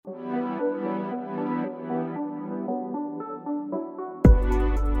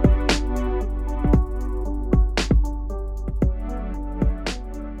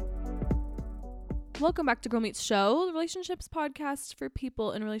Welcome back to Girl Meets Show, the relationships podcast for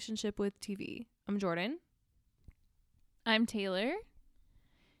people in relationship with TV. I'm Jordan. I'm Taylor.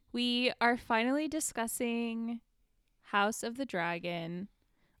 We are finally discussing House of the Dragon,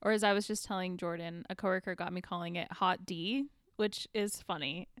 or as I was just telling Jordan, a coworker got me calling it Hot D, which is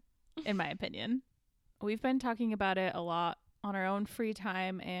funny, in my opinion. We've been talking about it a lot on our own free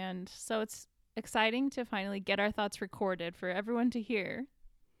time, and so it's exciting to finally get our thoughts recorded for everyone to hear.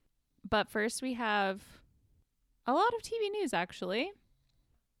 But first, we have a lot of TV news, actually.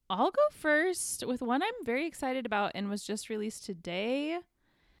 I'll go first with one I'm very excited about and was just released today.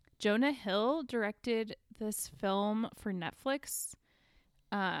 Jonah Hill directed this film for Netflix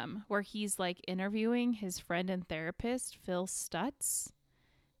where he's like interviewing his friend and therapist, Phil Stutz.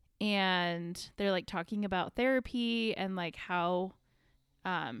 And they're like talking about therapy and like how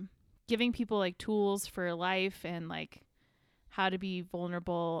giving people like tools for life and like how to be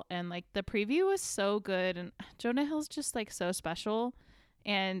vulnerable. And like the preview was so good. And Jonah Hill's just like so special.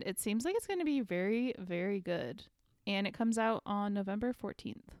 And it seems like it's going to be very, very good. And it comes out on November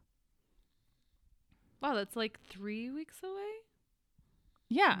 14th. Wow, that's like 3 weeks away?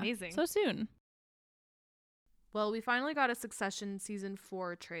 Yeah. Amazing. So soon. Well, we finally got a Succession season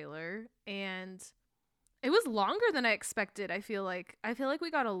 4 trailer, and it was longer than I expected. I feel like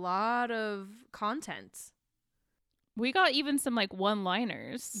we got a lot of content. We got even some like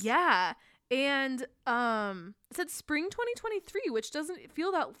one-liners. Yeah. And it said spring 2023, which doesn't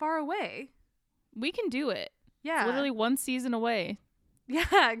feel that far away. We can do it. Yeah. It's literally one season away.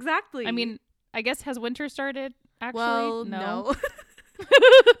 Yeah, exactly. I mean, I guess has winter started actually? Well, no.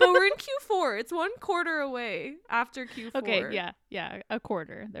 But we're in Q4. It's 1 quarter away after Q4. Okay, yeah, a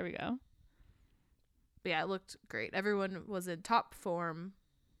quarter. There we go. But yeah, it looked great. Everyone was in top form.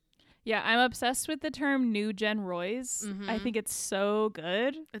 Yeah, I'm obsessed with the term new gen Roy's. Mm-hmm. I think it's so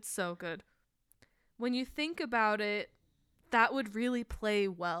good. It's so good. When you think about it, that would really play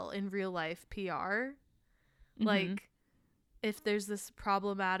well in real life PR. Mm-hmm. Like, if there's this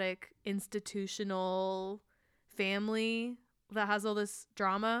problematic institutional family that has all this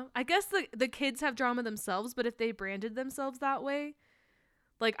drama. I guess the kids have drama themselves, but if they branded themselves that way,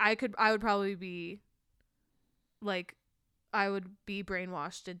 like I would probably be like, I would be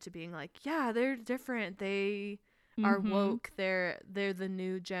brainwashed into being like, yeah, they're different. They are woke. They're the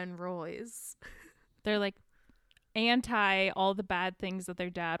new Gen Roys. They're like anti all the bad things that their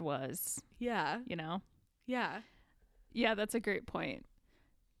dad was. Yeah. You know? Yeah. Yeah, that's a great point.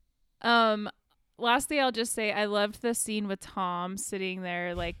 Lastly, I'll just say I loved the scene with Tom sitting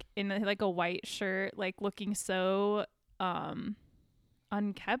there like in like a white shirt, like looking so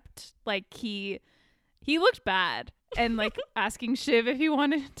unkept. Like he looked bad and like asking Shiv if he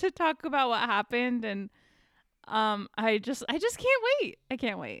wanted to talk about what happened, and I just can't wait. I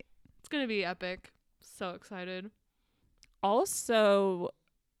can't wait. It's going to be epic. So excited. Also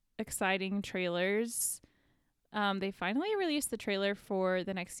exciting trailers. They finally released the trailer for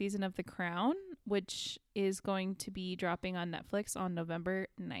the next season of The Crown, which is going to be dropping on Netflix on November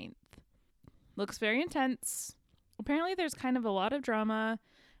 9th. Looks very intense. Apparently there's kind of a lot of drama.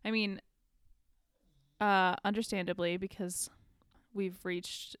 I mean, understandably, because we've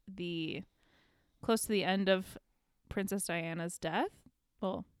reached close to the end of Princess Diana's death.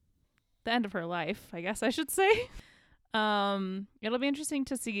 Well, the end of her life, I guess I should say. It'll be interesting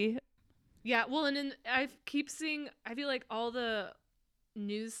to see. Yeah, well, and then I feel like all the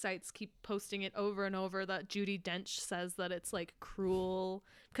news sites keep posting it over and over that Judi Dench says that it's like cruel,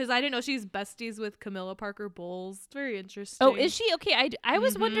 because I didn't know she's besties with Camilla Parker Bowles. It's very interesting. Oh, is she? Okay, I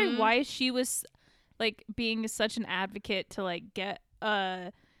was wondering why she was like being such an advocate to like get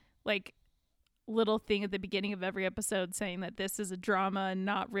a like little thing at the beginning of every episode saying that this is a drama and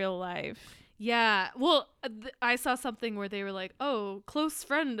not real life. Yeah, well, I saw something where they were like, "Oh, close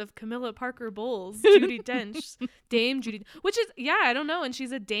friend of Camilla Parker Bowles, Judi Dench, Dame Judi," which is, yeah, I don't know, and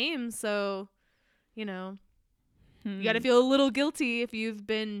she's a dame, so, you know, you got to feel a little guilty if you've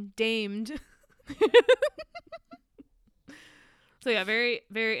been damed. So yeah, very,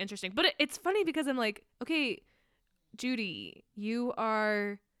 very interesting. But it's funny because I'm like, okay, Judi, you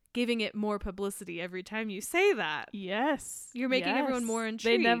are giving it more publicity every time you say that. Yes, You're making everyone more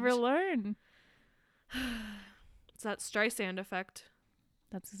intrigued. They never learn. It's that Streisand effect.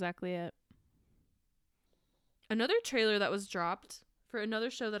 That's exactly it. Another trailer that was dropped for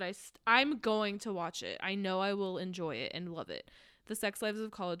another show that I'm going to watch it. I know I will enjoy it and love it. The Sex Lives of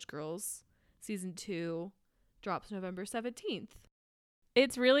College Girls season 2 drops November 17th.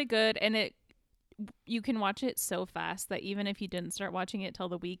 It's really good, and you can watch it so fast that even if you didn't start watching it till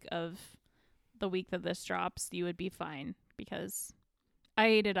the week that this drops, you would be fine, because I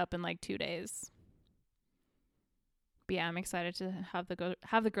ate it up in like 2 days. But yeah, I'm excited to have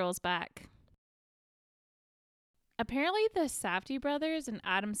the girls back. Apparently, the Safdie brothers and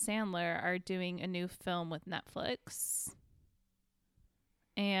Adam Sandler are doing a new film with Netflix.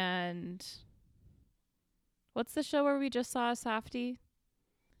 And what's the show where we just saw Safdie?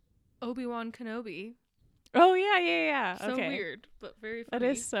 Obi-Wan Kenobi. Oh, yeah. So okay. weird, but very funny.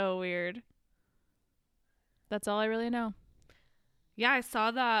 That is so weird. That's all I really know. Yeah, I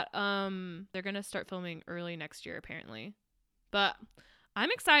saw that they're going to start filming early next year, apparently. But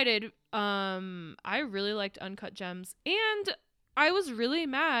I'm excited. I really liked Uncut Gems. And I was really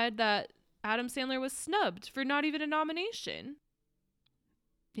mad that Adam Sandler was snubbed for not even a nomination.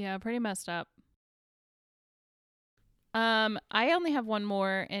 Yeah, pretty messed up. I only have one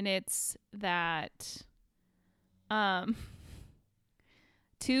more, and it's that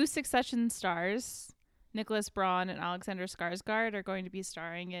two Succession stars, Nicholas Braun and Alexander Skarsgård, are going to be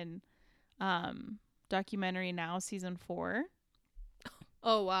starring in Documentary Now season 4.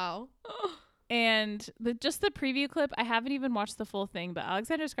 Oh, wow. And the preview clip, I haven't even watched the full thing, but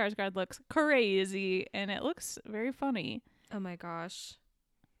Alexander Skarsgård looks crazy, and it looks very funny. Oh, my gosh.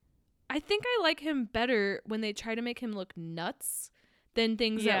 I think I like him better when they try to make him look nuts than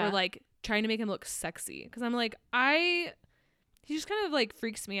things that were like trying to make him look sexy. Because I'm like, he just kind of like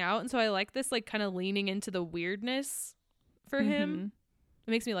freaks me out. And so I like this like kind of leaning into the weirdness for him.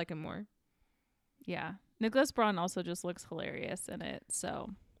 It makes me like him more. Yeah. Nicholas Braun also just looks hilarious in it. So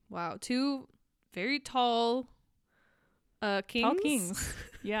wow. Two very tall kings. Tall kings.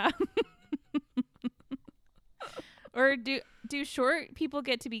 Yeah. Or do short people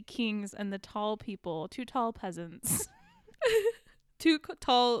get to be kings and the tall people, two tall peasants? Two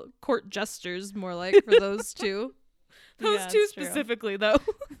tall court jesters, more like, for those two. Those two specifically, though.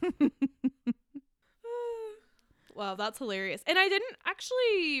 Wow, that's hilarious. And I didn't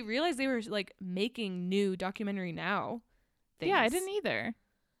actually realize they were like making new Documentary Now things. Yeah, I didn't either.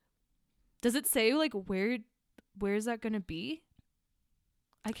 Does it say like where is that going to be?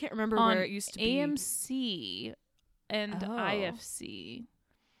 I can't remember on where it used to be. AMC and IFC.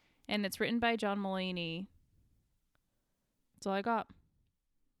 And it's written by John Mulaney. That's all I got.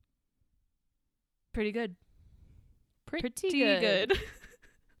 Pretty good. Pretty good.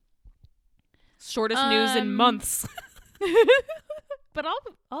 Shortest news in months. But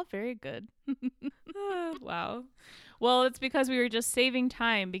all very good. Wow. Well, it's because we were just saving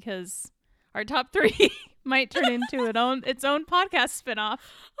time because our top 3 might turn into its own podcast spinoff.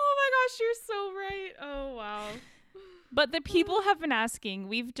 Oh my gosh, you're so right. Oh, wow. But the people have been asking.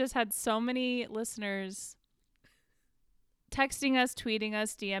 We've just had so many listeners texting us, tweeting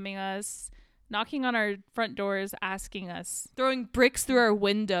us, DMing us, knocking on our front doors, asking us. Throwing bricks through our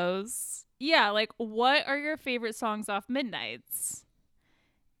windows. Yeah, like, what are your favorite songs off Midnights?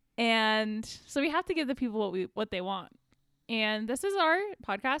 And so we have to give the people what they want. And this is our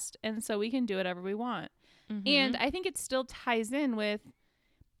podcast, and so we can do whatever we want. Mm-hmm. And I think it still ties in with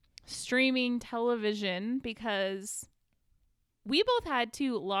streaming television because we both had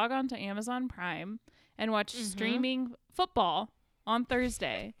to log on to Amazon Prime and watch streaming football on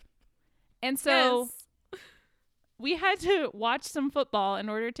Thursday. And so we had to watch some football in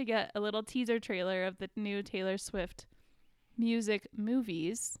order to get a little teaser trailer of the new Taylor Swift music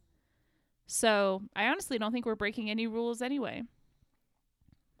movies. So I honestly don't think we're breaking any rules anyway.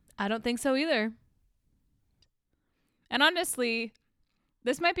 I don't think so either. And honestly,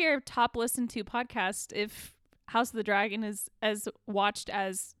 this might be our top listened to podcast if House of the Dragon is as watched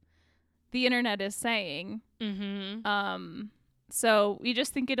as the internet is saying. Mm-hmm. So we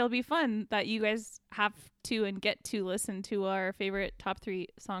just think it'll be fun that you guys have to and get to listen to our favorite top 3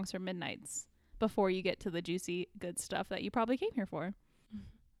 songs from Midnights before you get to the juicy good stuff that you probably came here for.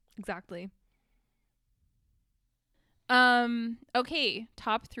 Exactly. Okay,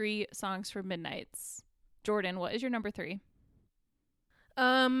 top 3 songs from Midnights. Jordan, what is your number 3?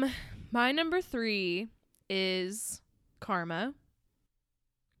 My number 3 is Karma.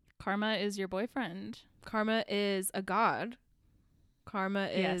 Karma is your boyfriend. Karma is a god. Karma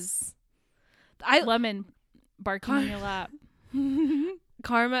is lemon barking in your lap.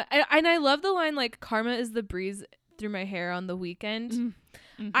 Karma, and I love the line like karma is the breeze through my hair on the weekend.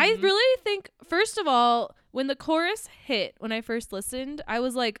 Mm-hmm. I really think, first of all, when the chorus hit, when I first listened, I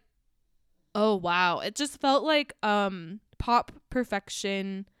was like, oh wow, it just felt like pop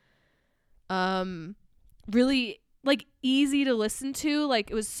perfection, really like easy to listen to,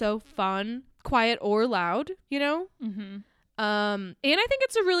 like it was so fun, quiet or loud, you know. And I think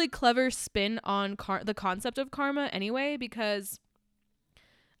it's a really clever spin on the concept of karma anyway, because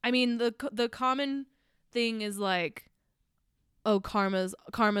I mean the common thing is like, oh, karma's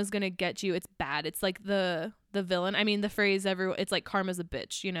gonna get you, it's bad, it's like the the villain. I mean, the phrase it's like karma's a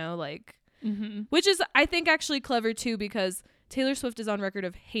bitch, you know, like, Mm-hmm. which is, I think, actually clever too, because Taylor Swift is on record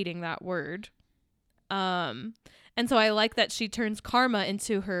of hating that word. And so I like that she turns karma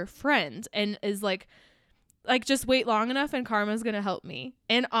into her friend and is like just wait long enough and karma's gonna help me.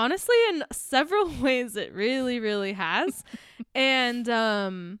 And honestly, in several ways it really, really has. And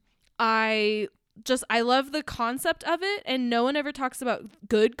I love the concept of it, and no one ever talks about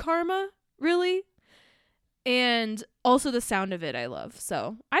good karma, really. And also the sound of it I love.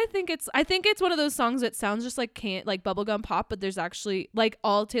 So I think it's one of those songs that sounds just like bubblegum pop, but there's actually, like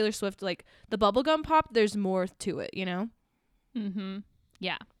all Taylor Swift, like the bubblegum pop, there's more to it, you know? Mm-hmm.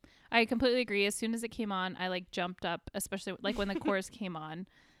 Yeah. I completely agree. As soon as it came on, I like jumped up, especially like when the chorus came on,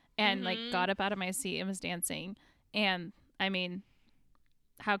 and like got up out of my seat and was dancing. And I mean,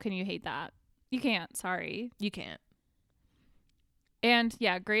 how can you hate that? You can't. Sorry. You can't. And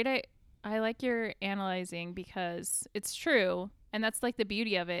yeah, great. I like your analyzing, because it's true. And that's like the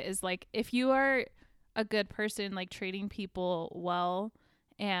beauty of it, is like if you are a good person, like treating people well,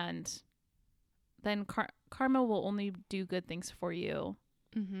 and then karma will only do good things for you.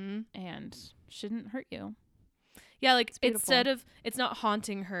 Mm-hmm. And shouldn't hurt you. Yeah, like instead of, it's not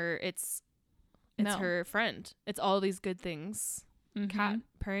haunting her, it's No. her friend. It's all these good things. Cat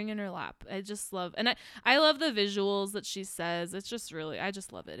purring in her lap. I just love, and I love the visuals that she says. It's just really, I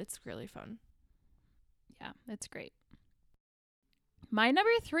just love it. It's really fun. Yeah, it's great. My number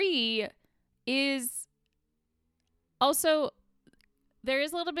 3 is also, there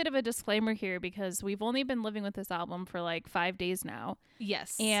is a little bit of a disclaimer here, because we've only been living with this album for like 5 days now.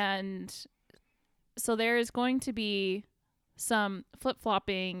 Yes. And so there is going to be some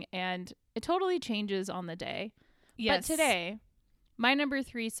flip-flopping, and it totally changes on the day. Yes. But today, my number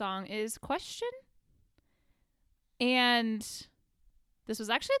 3 song is Question. And this was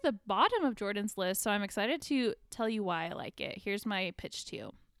actually at the bottom of Jordan's list, so I'm excited to tell you why I like it. Here's my pitch to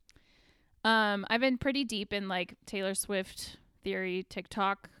you. I've been pretty deep in like Taylor Swift theory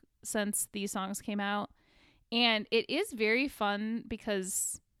TikTok since these songs came out. And it is very fun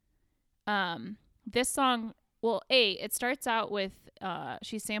because this song, well, it starts out with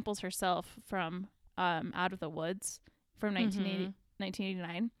she samples herself from Out of the Woods from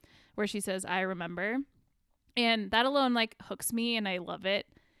 1989, where she says, I remember. And that alone like hooks me, and I love it.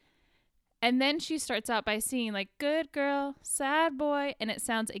 And then she starts out by singing like good girl, sad boy, and it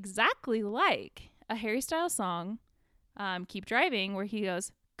sounds exactly like a Harry Styles song, Keep Driving, where he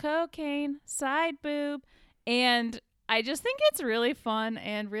goes cocaine, side boob. And I just think it's really fun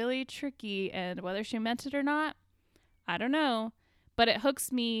and really tricky, and whether she meant it or not, I don't know, but it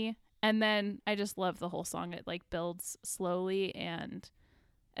hooks me. And then I just love the whole song. It like builds slowly, and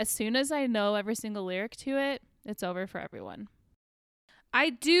as soon as I know every single lyric to it, it's over for everyone.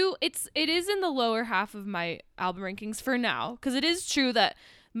 It is in the lower half of my album rankings for now, because it is true that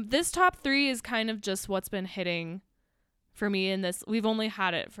this top 3 is kind of just what's been hitting for me in this. We've only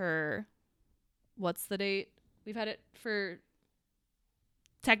had it for, what's the date? We've had it for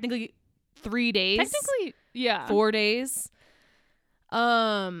technically 3 days. Technically, yeah. 4 days.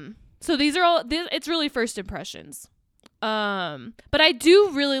 So these are all, it's really first impressions. But I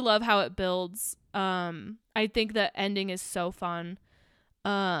do really love how it builds. I think the ending is so fun.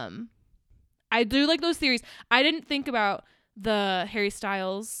 I do like those theories. I didn't think about the Harry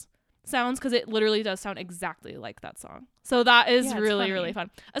Styles sounds, because it literally does sound exactly like that song. So that is really, really fun.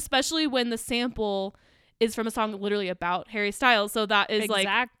 Especially when the sample is from a song literally about Harry Styles. So that is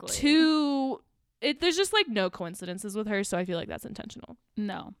exactly. like there's just like no coincidences with her. So I feel like that's intentional.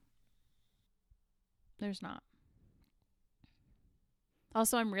 No, there's not.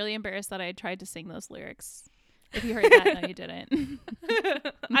 Also, I'm really embarrassed that I tried to sing those lyrics. If you heard that, no, you didn't.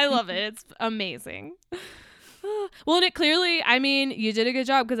 I love it. It's amazing. Well, and it clearly, I mean, you did a good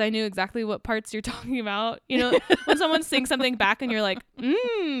job, because I knew exactly what parts you're talking about. You know, when someone sings something back and you're like,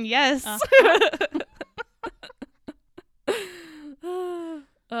 yes.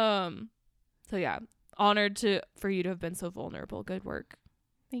 So yeah, honored for you to have been so vulnerable. Good work.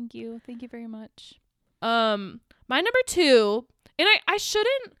 Thank you. Thank you very much. My number 2, and I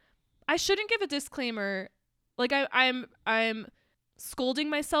shouldn't give a disclaimer. Like I'm scolding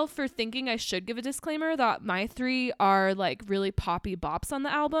myself for thinking I should give a disclaimer that my 3 are like really poppy bops on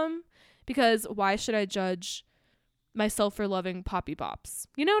the album, because why should I judge myself for loving poppy bops?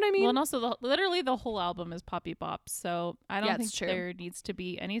 You know what I mean? Well, and also literally the whole album is poppy bops, so I don't think true. there needs to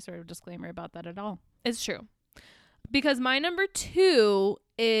be any sort of disclaimer about that at all. It's true. Because my number 2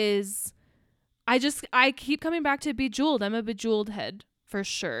 is, I keep coming back to Bejeweled. I'm a Bejeweled head for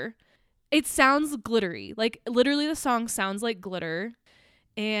sure. It sounds glittery. Like literally the song sounds like glitter.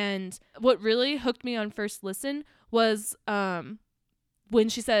 And what really hooked me on first listen was when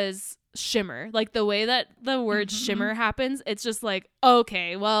she says shimmer, like the way that the word shimmer happens. It's just like,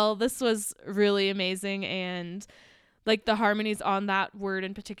 okay, well, this was really amazing. And like the harmonies on that word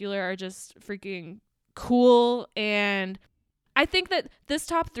in particular are just freaking cool. And I think that this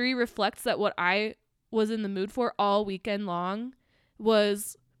top 3 reflects that what I was in the mood for all weekend long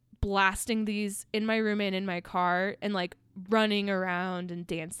was blasting these in my room and in my car and like running around and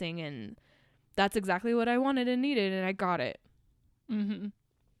dancing, and that's exactly what I wanted and needed, and I got it.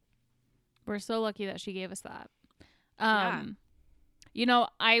 We're so lucky that she gave us that. Yeah. You know,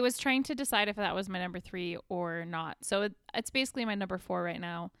 I was trying to decide if that was my number 3 or not. So it's basically my number 4 right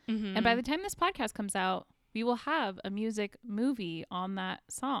now. And by the time this podcast comes out, we will have a music movie on that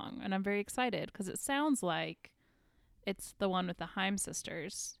song. And I'm very excited because it sounds like it's the one with the Haim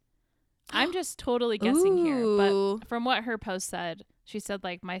sisters. I'm just totally guessing here. But from what her post said, she said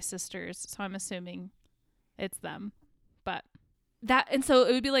like my sisters. So I'm assuming it's them. But that, and so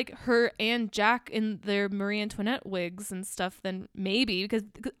it would be like her and Jack in their Marie Antoinette wigs and stuff, then maybe, because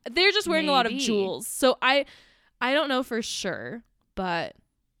they're just wearing a lot of jewels. So I don't know for sure, but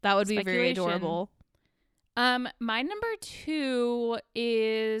that would be very adorable. My number 2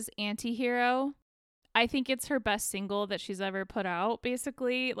 is Antihero. I think it's her best single that she's ever put out,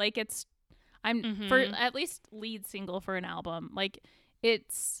 basically. Like for at least lead single for an album. Like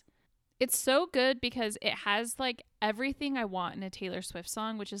it's so good because it has like everything I want in a Taylor Swift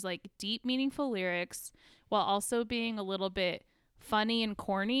song, which is like deep, meaningful lyrics while also being a little bit funny and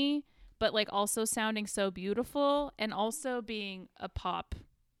corny, but like also sounding so beautiful and also being a pop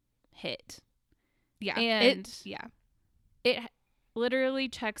hit. Yeah. And it literally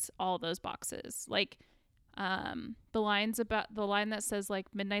checks all those boxes. Like the line that says like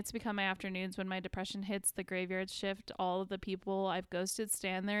midnights become my afternoons when my depression hits, the graveyards shift, all of the people I've ghosted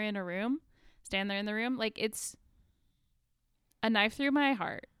stand there in the room. Like it's a knife through my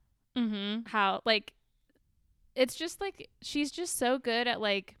heart. How like it's just like she's just so good at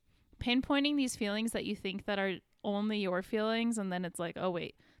like pinpointing these feelings that you think that are only your feelings, and then it's like, oh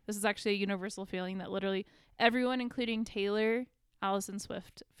wait, this is actually a universal feeling that literally everyone, including Taylor, Allison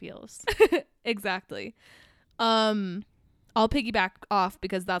Swift, feels. Exactly. I'll piggyback off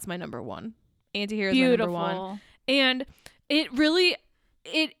because that's my number 1. Antihero is my number 1. And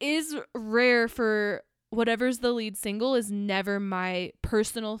it is rare for whatever's the lead single is never my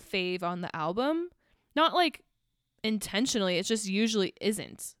personal fave on the album. Not like intentionally, it just usually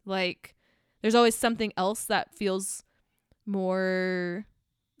isn't. Like there's always something else that feels more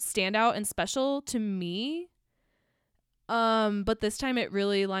standout and special to me. But this time it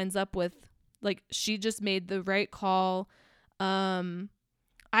really lines up with like she just made the right call.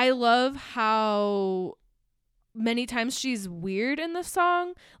 I love how many times she's weird in the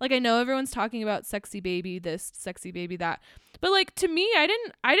song. Like I know everyone's talking about sexy baby this, sexy baby that, but like to me I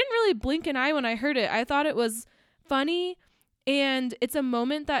didn't really blink an eye when I heard it. I thought it was funny, and it's a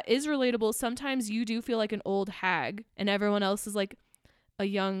moment that is relatable. Sometimes you do feel like an old hag and everyone else is like a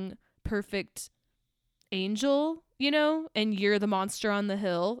young perfect angel, you know, and you're the monster on the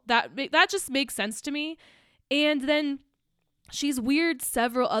hill. That just makes sense to me. And then she's weird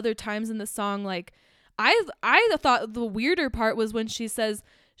several other times in the song. Like I thought the weirder part was when she says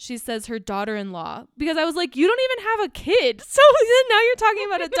her daughter-in-law, because I was like, you don't even have a kid, so now you're talking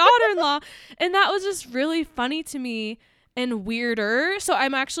about a daughter-in-law. And that was just really funny to me and weirder. So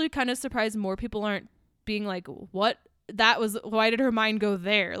I'm actually kind of surprised more people aren't being like, what, why did her mind go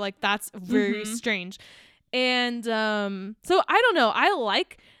there? Like that's very strange. And so I don't know, I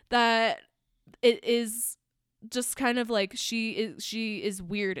like that it is just kind of like she is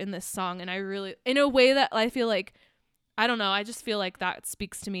weird in this song, and I really, in a way that I feel like, I don't know, I just feel like that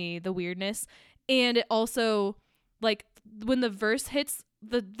speaks to me, the weirdness. And it also, like when the verse hits,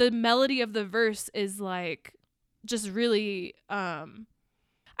 the melody of the verse is like just really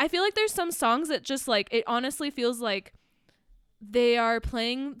I feel like there's some songs that just like, it honestly feels like they are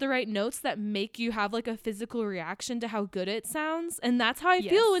playing the right notes that make you have like a physical reaction to how good it sounds. And that's how I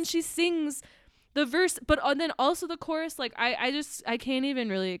feel when she sings the verse, but then also the chorus. Like I can't even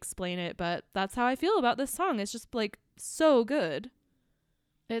really explain it, but that's how I feel about this song. It's just like so good.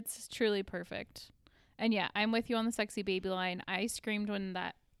 It's truly perfect. And yeah, I'm with you on the sexy baby line. I screamed when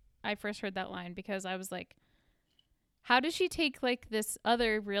I first heard that line, because I was like, how does she take like this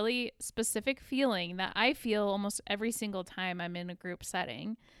other really specific feeling that I feel almost every single time I'm in a group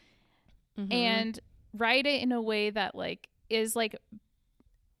setting, and write it in a way that like is like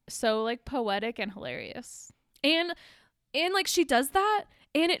so like poetic and hilarious. And like she does that,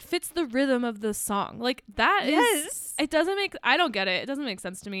 and it fits the rhythm of the song. Like that is, it doesn't make, I don't get it. It doesn't make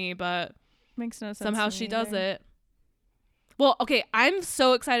sense to me, but makes no sense. Somehow she does it. Well, okay, I'm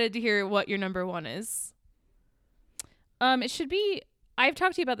so excited to hear what your number one is. It should be, I've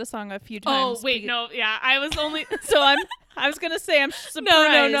talked to you about the song a few times. Oh, wait, no. Yeah, I was only I was going to say I'm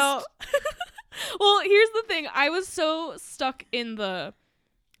surprised. No. Well, here's the thing. I was so stuck in the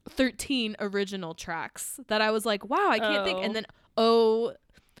 13 original tracks that I was like, wow, I can't think. And then,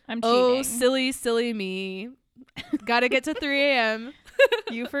 I'm cheating. silly me. Gotta get to 3 a.m.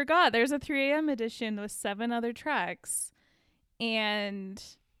 You forgot. There's a 3 a.m. edition with 7 other tracks. And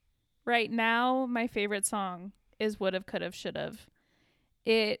right now, my favorite song is Would've, Could've, Should've.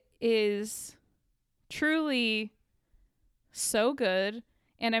 It is truly so good.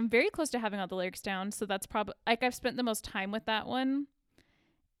 And I'm very close to having all the lyrics down. So that's probably, like, I've spent the most time with that one.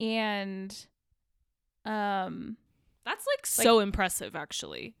 And that's like so impressive,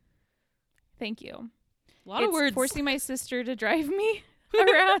 actually. Thank you. A lot of words. Forcing my sister to drive me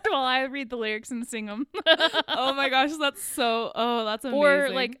around while I read the lyrics and sing them. Oh my gosh, that's amazing. Or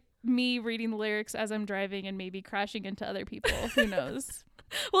like me reading the lyrics as I'm driving and maybe crashing into other people. Who knows?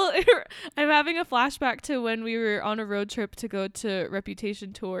 Well, I'm having a flashback to when we were on a road trip to go to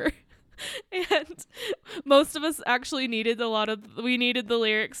Reputation Tour. And most of us actually needed the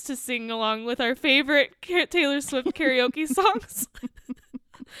lyrics to sing along with our favorite Taylor Swift karaoke songs.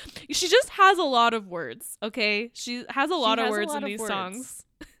 She just has a lot of words, okay? She has a lot of words in these songs.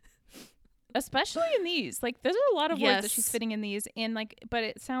 Especially in these. Like, there's a lot of words that she's fitting in these. And, like, but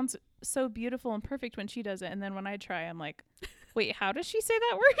it sounds so beautiful and perfect when she does it. And then when I try, I'm like, wait, how does she say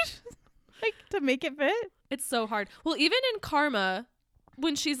that word? Like, to make it fit? It's so hard. Well, even in Karma,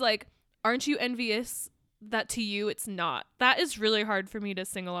 when she's like, aren't you envious that to you it's not? That is really hard for me to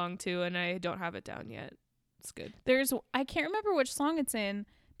sing along to, and I don't have it down yet. It's good. I can't remember which song it's in,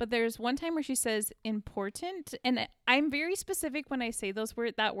 but there's one time where she says important, and I'm very specific when I say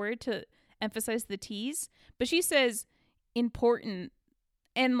that word to emphasize the T's, but she says important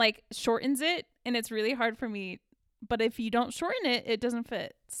and like shortens it, and it's really hard for me. But if you don't shorten it, it doesn't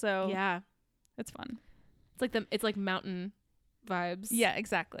fit. So yeah, it's fun. It's like mountain vibes. Yeah,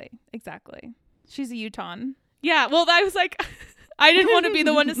 exactly. She's a Utahn. Yeah, well, I was like, I didn't want to be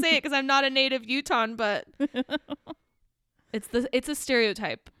the one to say it because I'm not a native Utahn, but it's a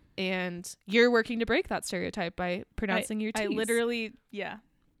stereotype, and you're working to break that stereotype by pronouncing your T's. I literally, yeah.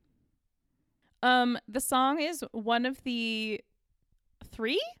 The song is one of the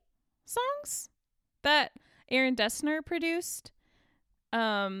 3 songs that Aaron Dessner produced.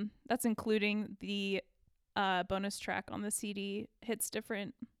 That's including the bonus track on the CD, Hits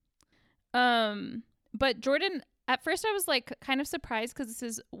Different. But Jordan, at first I was like kind of surprised because this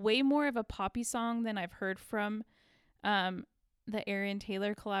is way more of a poppy song than I've heard from the Aaron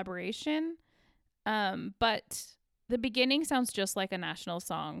Taylor collaboration. But the beginning sounds just like a national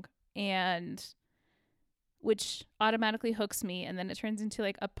song, and which automatically hooks me, and then it turns into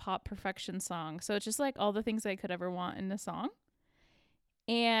like a pop perfection song. So it's just like all the things I could ever want in a song.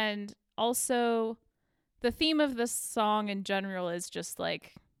 And also the theme of this song in general is just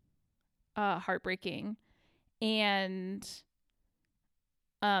like heartbreaking. And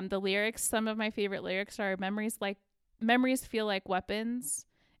the lyrics, some of my favorite lyrics are memories feel like weapons.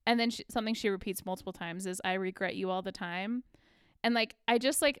 And then something she repeats multiple times is I regret you all the time. And like I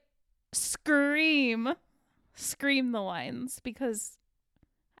just like scream the lines because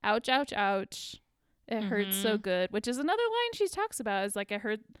ouch, ouch, ouch. It hurts so good, which is another line she talks about is like I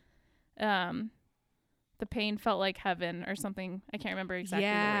heard the pain felt like heaven or something. I can't remember exactly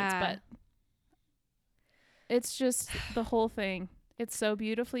the words, but it's just the whole thing. It's so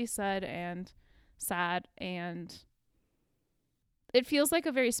beautifully said and sad, and it feels like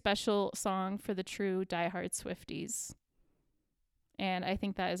a very special song for the true diehard Swifties. And I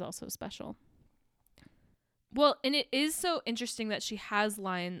think that is also special. Well, and it is so interesting that she has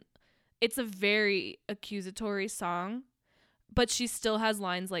it's a very accusatory song, but she still has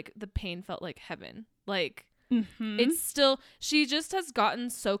lines like the pain felt like heaven. Like it's still, she just has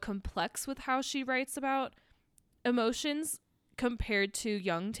gotten so complex with how she writes about emotions compared to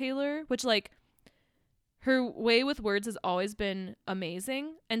young Taylor, which like her way with words has always been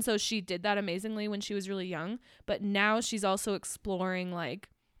amazing. And so she did that amazingly when she was really young, but now she's also exploring like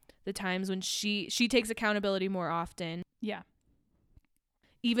the times when she takes accountability more often. Yeah.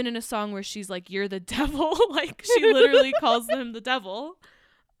 Even in a song where she's like, you're the devil, like she literally calls him the devil.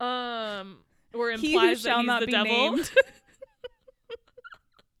 Or implies that he's the devil.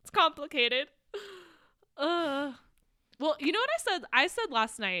 It's complicated. Well, you know what I said? I said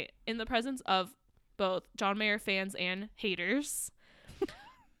last night in the presence of both John Mayer fans and haters.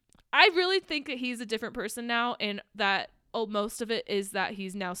 I really think that he's a different person now, and that most of it is that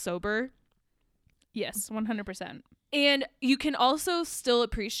he's now sober. Yes, 100%. And you can also still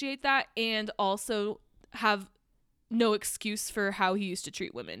appreciate that and also have no excuse for how he used to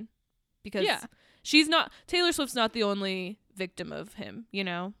treat women. Because Taylor Swift's not the only victim of him, you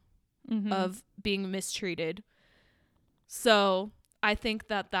know, of being mistreated. So I think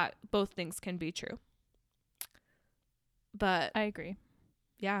that both things can be true. But I agree.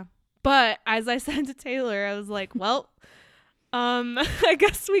 Yeah. But as I said to Taylor, I was like, well, I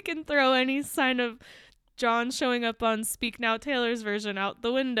guess we can throw any sign of John showing up on Speak Now Taylor's version out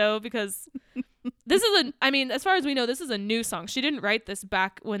the window, because this is as far as we know, this is a new song. She didn't write this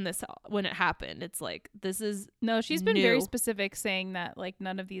back when it happened. It's like, this is No, she's been new. very specific, saying that like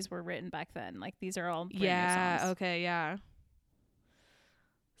none of these were written back then. Like these are all brand new songs. Okay, yeah.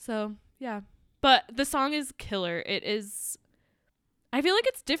 So, yeah. But the song is killer. It is, I feel like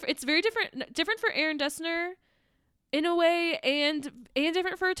it's different. It's very different for Aaron Dessner in a way, and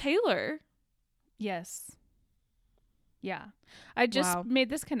different for Taylor. Yes. Yeah. I just made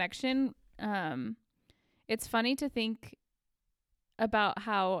this connection. It's funny to think about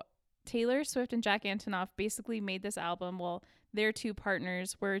how Taylor Swift and Jack Antonoff basically made this album while their two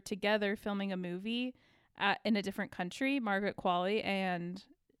partners were together filming a movie in a different country, Margaret Qualley and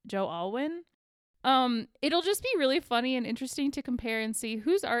Joe Alwyn. It'll just be really funny and interesting to compare and see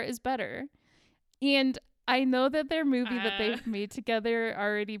whose art is better. And I know that their movie that they've made together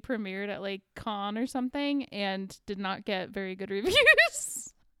already premiered at like Cannes or something and did not get very good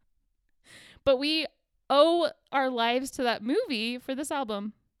reviews. But we owe our lives to that movie for this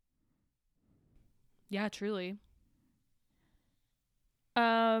album. Yeah, truly.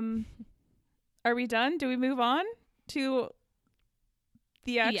 Are we done? Do we move on to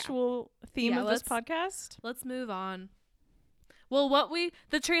the actual theme of this podcast? Let's move on. Well,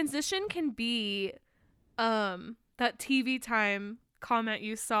 the transition can be that TV Time comment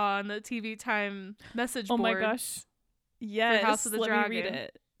you saw on the TV Time message board. Oh my gosh. Yes. For House of the Dragon. Me read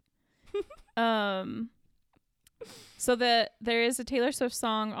it. So there is a Taylor Swift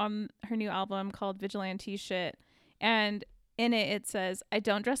song on her new album called Vigilante Shit, and in it says, I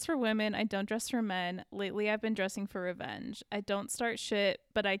don't dress for women, I don't dress for men. Lately I've been dressing for revenge. I don't start shit,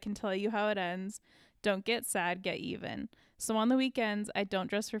 but I can tell you how it ends. Don't get sad, get even. So on the weekends, I don't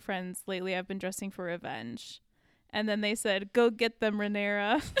dress for friends. Lately I've been dressing for revenge. And then they said, go get them,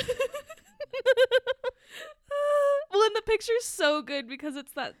 Rhaenyra. Well, and the picture's so good because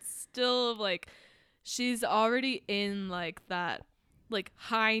it's that still of like, she's already in like that like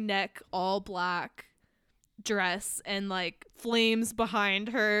high neck, all black dress and like flames behind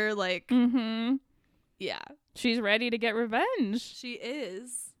her. Like, yeah. She's ready to get revenge. She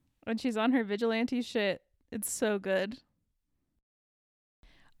is. When she's on her vigilante shit. It's so good.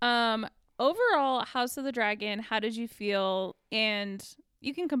 Overall, House of the Dragon, how did you feel? And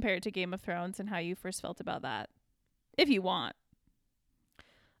you can compare it to Game of Thrones and how you first felt about that, if you want.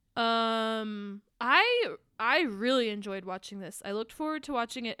 I really enjoyed watching this. I looked forward to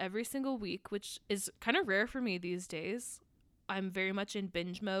watching it every single week, which is kind of rare for me these days. I'm very much in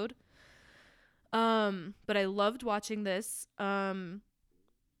binge mode. But I loved watching this. And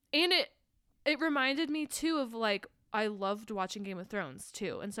it reminded me too of like, I loved watching Game of Thrones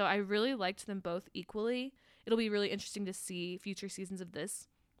too. And so I really liked them both equally. It'll be really interesting to see future seasons of this,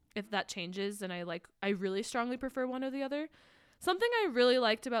 if that changes. And I really strongly prefer one or the other. Something I really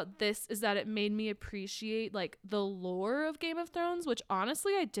liked about this is that it made me appreciate like the lore of Game of Thrones, which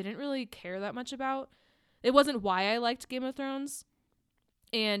honestly I didn't really care that much about. It wasn't why I liked Game of Thrones,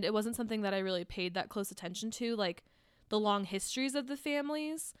 and it wasn't something that I really paid that close attention to, like the long histories of the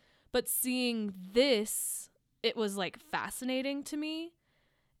families. But seeing this, it was like fascinating to me.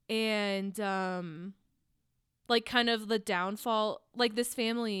 And like kind of the downfall, like this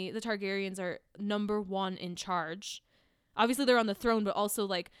family, the Targaryens are number one in charge. Obviously they're on the throne, but also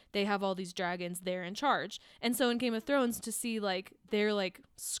like they have all these dragons, they're in charge. And so in Game of Thrones, to see like they're like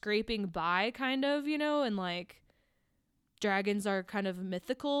scraping by kind of, you know, and like dragons are kind of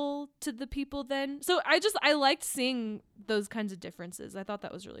mythical to the people then. So I liked seeing those kinds of differences. I thought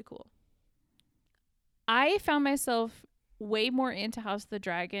that was really cool. I found myself way more into House of the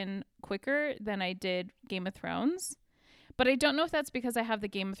Dragon quicker than I did Game of Thrones. But I don't know if that's because I have the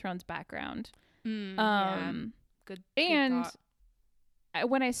Game of Thrones background. Yeah. Good and thought.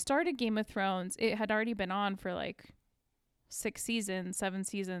 When I started Game of Thrones, it had already been on for like 6 seasons, 7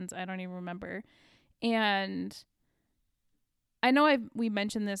 seasons. I don't even remember. And I know we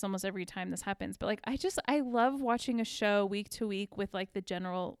mention this almost every time this happens, but like I love watching a show week to week with like the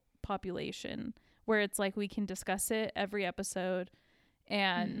general population, where it's like we can discuss it every episode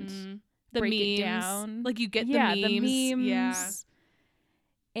and the break memes. it down. Like you get yeah, the memes. the memes.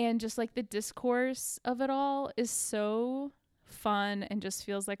 Yeah. And just like the discourse of it all is so fun and just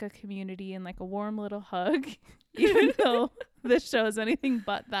feels like a community and like a warm little hug, even though this show is anything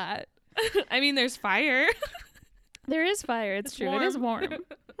but that. I mean, there's fire. There is fire. It's true. warm. It is warm.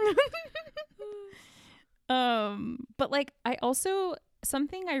 But like I also,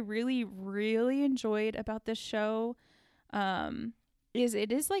 something I really, really enjoyed about this show is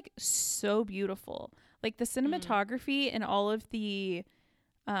it is like so beautiful. Like the cinematography and all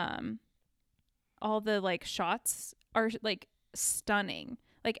the like shots are like stunning.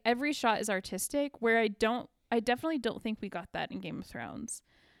 Like every shot is artistic, where I definitely don't think we got that in Game of Thrones.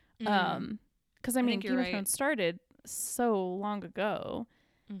 Because I mean Game of Thrones started so long ago.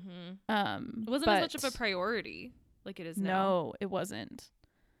 It wasn't as much of a priority like it is now. No, it wasn't.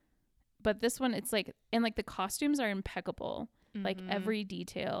 But this one, it's like, and like the costumes are impeccable. Like every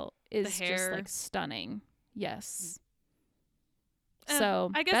detail is just like stunning. Yes.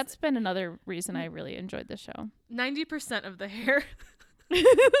 So I guess that's been another reason I really enjoyed the show. 90% of the hair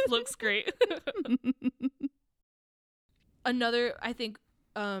looks great. Another, I think,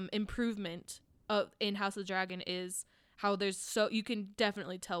 improvement in House of the Dragon is how you can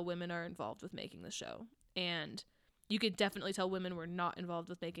definitely tell women are involved with making the show, and you could definitely tell women were not involved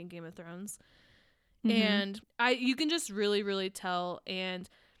with making Game of Thrones. And you can just really, really tell. And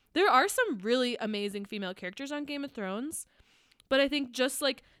there are some really amazing female characters on Game of Thrones, but I think just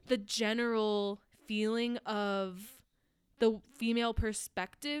like the general feeling of the female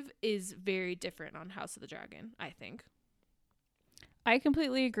perspective is very different on House of the Dragon, I think. I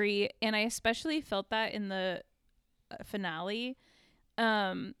completely agree. And I especially felt that in the finale.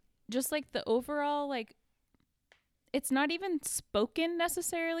 Just like the overall, like, it's not even spoken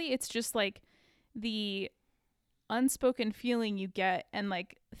necessarily. It's just like the unspoken feeling you get and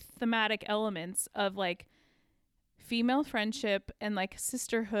like thematic elements of like female friendship and like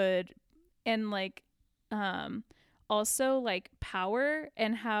sisterhood and like also like power,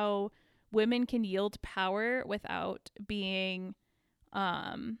 and how women can yield power without being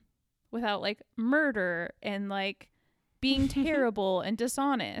without like murder and like being terrible and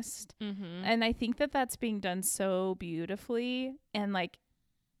dishonest. And I think that that's being done so beautifully, and like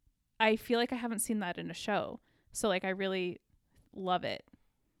I feel like I haven't seen that in a show, so like I really love it.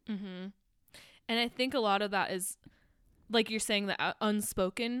 And I think a lot of that is like you're saying, the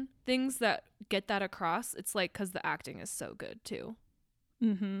unspoken things that get that across. It's like because the acting is so good too.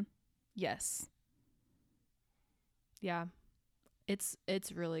 Yes. Yeah, it's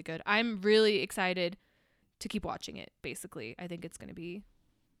really good. I'm really excited to keep watching it. Basically, I think it's gonna be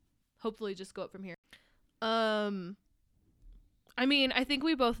hopefully just go up from here. I mean, I think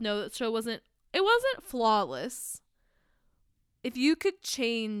we both know that the show wasn't flawless. If you could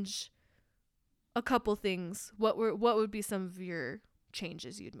change a couple things, what would be some of your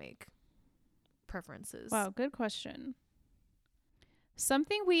changes you'd make? Preferences. Wow, good question.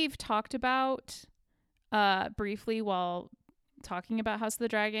 Something we've talked about briefly while talking about House of the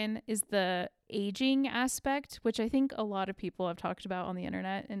Dragon is the aging aspect, which I think a lot of people have talked about on the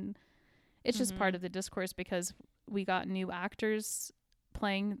internet, and it's just part of the discourse because we got new actors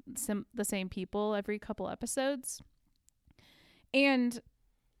playing the same people every couple episodes. And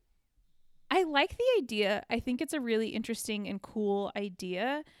I like the idea. I think it's a really interesting and cool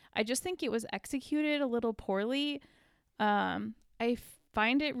idea. I just think it was executed a little poorly. I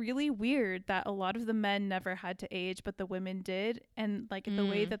find it really weird that a lot of the men never had to age, but the women did. And like the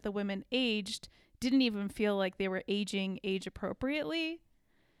way that the women aged didn't even feel like they were aging age appropriately.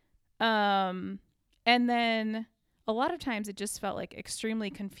 And then a lot of times it just felt like extremely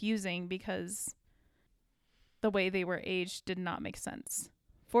confusing because the way they were aged did not make sense.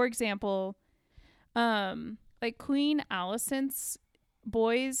 For example, like Queen Alicent's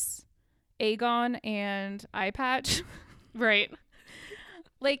boys, Aegon and Eye Patch. Right.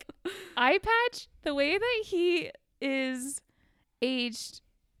 Like Eye Patch, the way that he is aged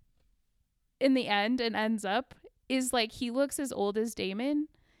in the end and ends up is like he looks as old as Daemon,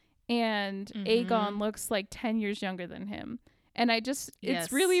 and Aegon looks like 10 years younger than him. And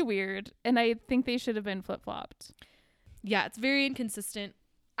it's really weird. And I think they should have been flip-flopped. Yeah, it's very inconsistent.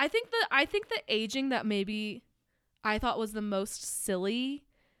 I think the aging that maybe I thought was the most silly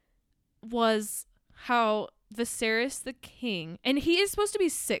was how Viserys the king, and he is supposed to be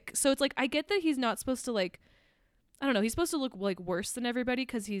sick, so it's like I get that he's not supposed to, like, I don't know, he's supposed to look like worse than everybody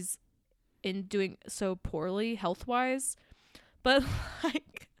because he's doing so poorly health wise, but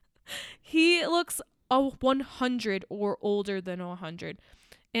like he looks 100 or older than 100,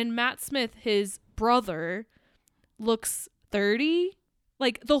 and Matt Smith, his brother, looks 30,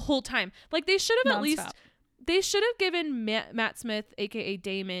 like the whole time. Like they should have Nonstop. they should have given Matt Smith, aka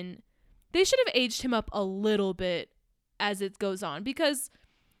Damon, they should have aged him up a little bit as it goes on, because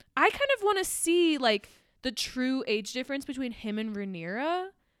I kind of want to see like the true age difference between him and Rhaenyra,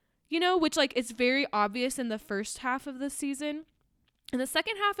 you know, which like it's very obvious in the first half of the season. In the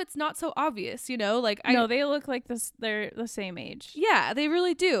second half, it's not so obvious, you know, like No, they look like this. They're the same age. yeah, they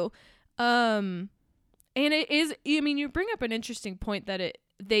really do. And it is, I mean, you bring up an interesting point that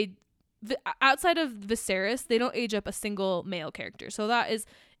outside of Viserys, they don't age up a single male character. So that is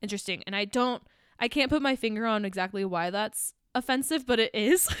interesting. And I can't put my finger on exactly why that's offensive, but it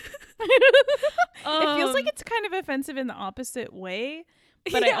is. It feels like it's kind of offensive in the opposite way.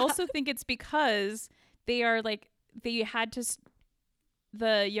 But I also think it's because they are like,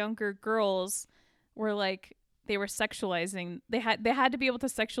 the younger girls were like, they were sexualizing. They had to be able to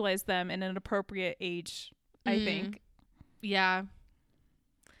sexualize them in an appropriate age, I think. Yeah.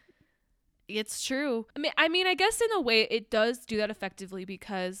 It's true. I mean, I guess in a way it does do that effectively,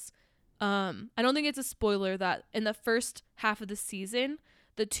 because I don't think it's a spoiler that in the first half of the season,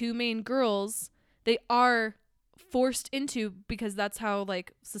 the two main girls, they are forced into, because that's how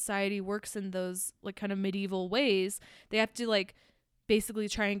like society works in those like kind of medieval ways. They have to like basically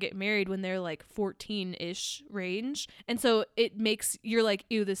try and get married when they're like 14-ish range. And so it makes, you're like,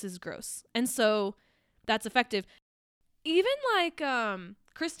 ew, this is gross. And so that's effective. Even like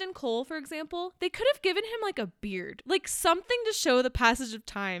Kristen Cole, for example, they could have given him like a beard, like something to show the passage of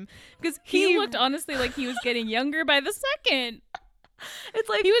time, because he looked honestly like he was getting younger by the second. It's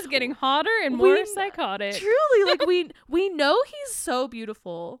like he was getting hotter and more psychotic. Truly, like we know he's so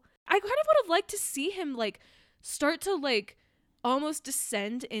beautiful. I kind of would have liked to see him like start to like almost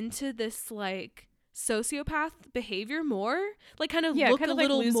descend into this like sociopath behavior more, like kind of look a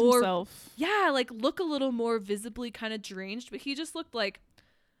little more himself. Yeah, like look a little more visibly kind of deranged. But he just looked like,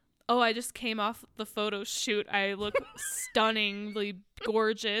 oh, I just came off the photo shoot, I look stunningly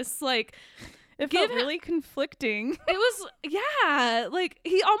gorgeous. Like it felt really conflicting. It was, yeah, like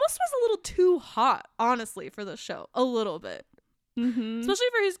he almost was a little too hot, honestly, for the show, a little bit, especially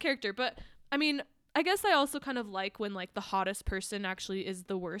for his character. But I mean, I guess I also kind of like when like the hottest person actually is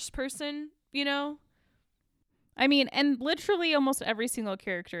the worst person, you know? I mean, and literally almost every single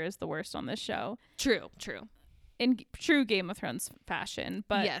character is the worst on this show. True. In true Game of Thrones fashion.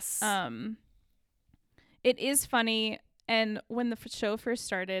 But yes. It is funny. And when the show first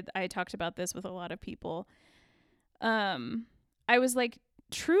started, I talked about this with a lot of people. I was like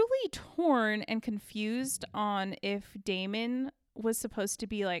truly torn and confused on if Daemon was supposed to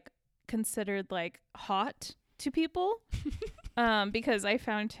be like considered like hot to people, because I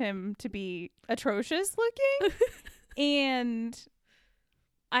found him to be atrocious looking. And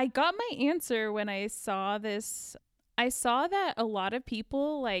I got my answer when I saw this. I saw that a lot of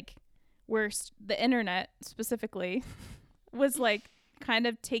people like the internet specifically was like kind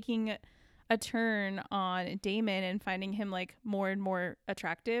of taking a turn on Daemon and finding him like more and more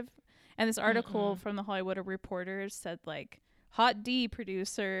attractive. And this article from the Hollywood Reporter said like, Hot D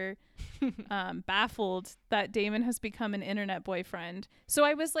producer baffled that Daemon has become an internet boyfriend. So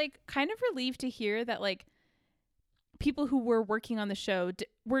I was like kind of relieved to hear that like people who were working on the show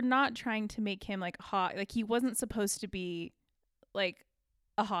were not trying to make him like hot. Like he wasn't supposed to be like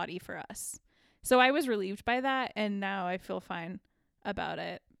a hottie for us. So I was relieved by that, and now I feel fine about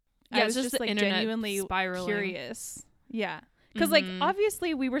it. Yeah, I was just like genuinely spiraling. Curious. Yeah. Because like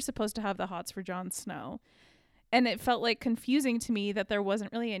obviously we were supposed to have the hots for Jon Snow. And it felt like confusing to me that there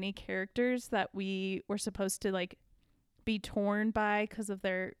wasn't really any characters that we were supposed to like be torn by because of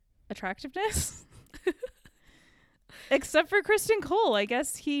their attractiveness. Except for Kristen Cole. I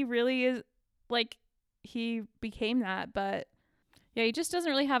guess he really is like, he became that, but yeah, he just doesn't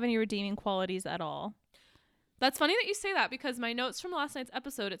really have any redeeming qualities at all. That's funny that you say that, because my notes from last night's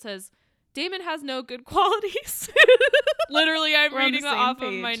episode, it says Daemon has no good qualities. Literally, I'm reading that off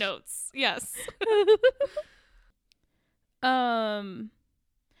of my notes. Yes. Oh,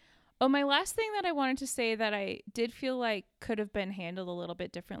 my last thing that I wanted to say that I did feel like could have been handled a little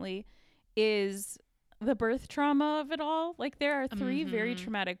bit differently is the birth trauma of it all. Like there are 3 very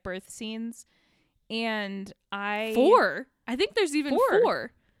traumatic birth scenes, and 4. I think there's even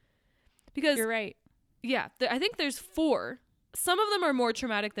 4. Because you're right. Yeah, I think there's 4. Some of them are more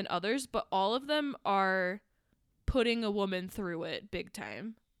traumatic than others, but all of them are putting a woman through it big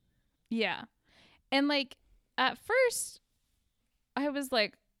time. Yeah. And like at first I was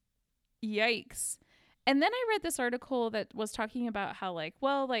like, yikes. And then I read this article that was talking about how like,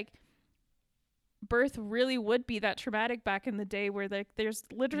 well, like birth really would be that traumatic back in the day where like there's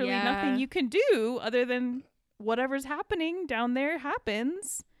literally nothing you can do other than whatever's happening down there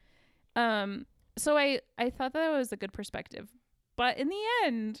happens. So I thought that was a good perspective, but in the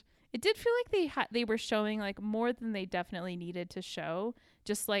end, it did feel like they were showing like more than they definitely needed to show,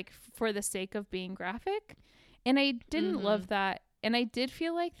 just like for the sake of being graphic, and I didn't love that. And I did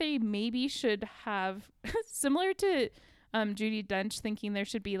feel like they maybe should have, similar to Judi Dench thinking there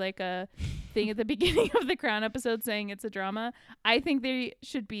should be like a thing at the beginning of the Crown episode saying it's a drama. I think there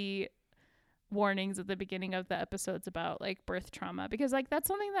should be warnings at the beginning of the episodes about like birth trauma, because like that's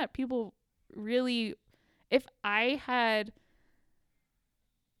something that people really, if I had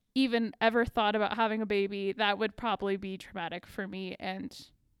even ever thought about having a baby, that would probably be traumatic for me and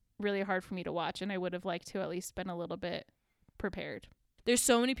really hard for me to watch, and I would have liked to at least been a little bit prepared. There's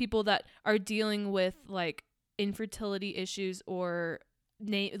so many people that are dealing with like infertility issues or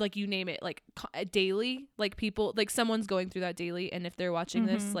like you name it, like daily, like people, like someone's going through that daily, and if they're watching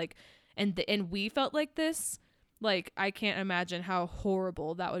this, like, and we felt like this, like I can't imagine how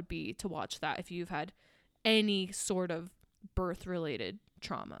horrible that would be to watch that if you've had any sort of birth related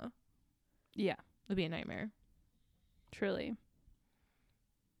trauma. Yeah, it'd be a nightmare, truly.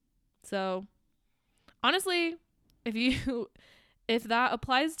 So honestly, if that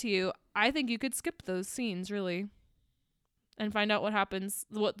applies to you, I think you could skip those scenes really and find out what happens,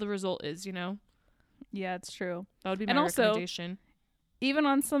 what the result is, you know? Yeah, it's true. That would be my recommendation. Even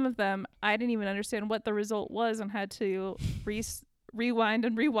on some of them, I didn't even understand what the result was and had to rewind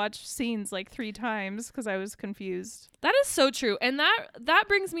and rewatch scenes like 3 times because I was confused. That is so true. And that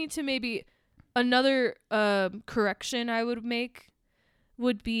brings me to maybe another correction I would make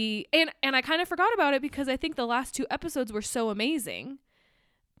would be, and I kind of forgot about it because I think the last 2 episodes were so amazing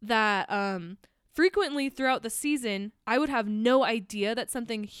that frequently throughout the season I would have no idea that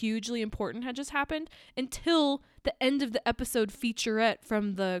something hugely important had just happened until the end of the episode featurette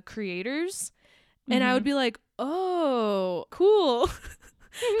from the creators, and I would be like, oh, cool.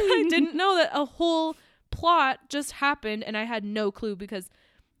 I didn't know that a whole plot just happened, and I had no clue because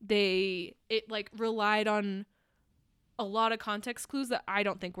it like relied on a lot of context clues that I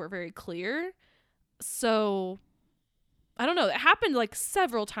don't think were very clear. So I don't know. It happened like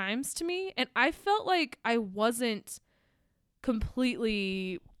several times to me, and I felt like I wasn't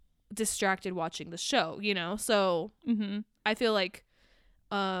completely distracted watching the show, you know? So I feel like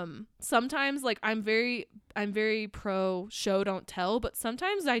sometimes like I'm very pro show don't tell, but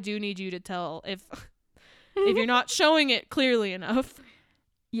sometimes I do need you to tell if you're not showing it clearly enough.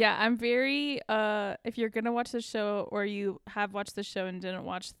 Yeah, I'm very if you're gonna watch the show, or you have watched the show and didn't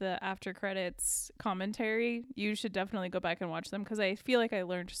watch the after credits commentary, you should definitely go back and watch them because I feel like I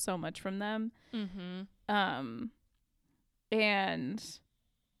learned so much from them.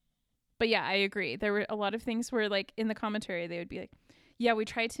 But yeah, I agree. There were a lot of things where like in the commentary they would be like, yeah, we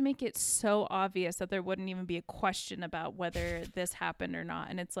tried to make it so obvious that there wouldn't even be a question about whether this happened or not,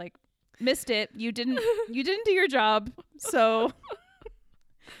 and it's like, missed it. You didn't do your job. So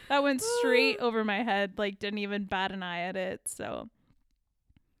that went straight over my head, like didn't even bat an eye at it. So,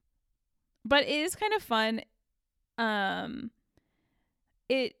 but it is kind of fun.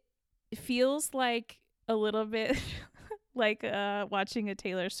 It feels like a little bit like watching a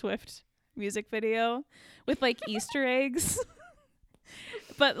Taylor Swift music video with like Easter eggs.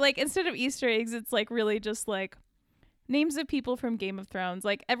 But like instead of Easter eggs, it's like really just like names of people from Game of Thrones.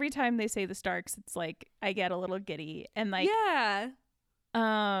 Like every time they say the Starks, it's like I get a little giddy, and like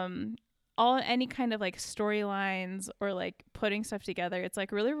any kind of like storylines or like putting stuff together, it's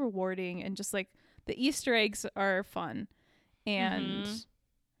like really rewarding, and just like the Easter eggs are fun. And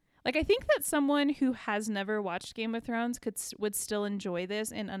like I think that someone who has never watched Game of Thrones would still enjoy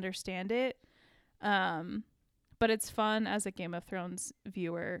this and understand it. But it's fun as a Game of Thrones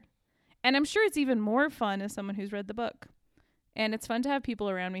viewer, and I'm sure it's even more fun as someone who's read the book. And it's fun to have people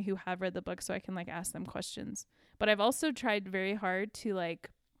around me who have read the book so I can like ask them questions. But I've also tried very hard to like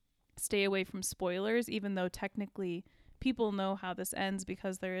stay away from spoilers, even though technically people know how this ends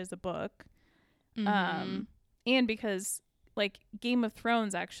because there is a book. And because like Game of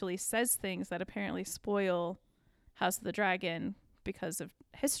Thrones actually says things that apparently spoil House of the Dragon because of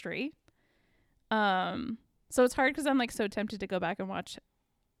history. So it's hard because I'm like so tempted to go back and watch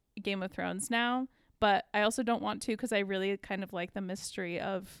Game of Thrones now, but I also don't want to because I really kind of like the mystery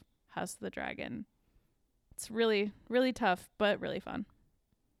of House of the Dragon. It's really, really tough, but really fun.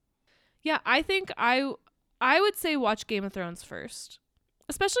 Yeah, I think I would say watch Game of Thrones first,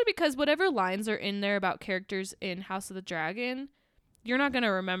 especially because whatever lines are in there about characters in House of the Dragon, you're not going to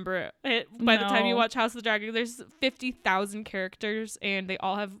remember it by the time you watch House of the Dragon. There's 50,000 characters, and they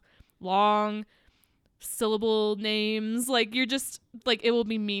all have long syllable names. Like, you're just like, it will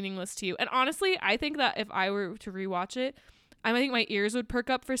be meaningless to you. And honestly, I think that if I were to rewatch it, I think my ears would perk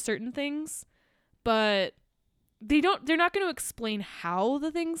up for certain things, but they're not going to explain how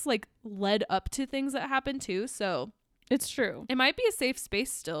the things like led up to things that happened too. So It's true. it might be a safe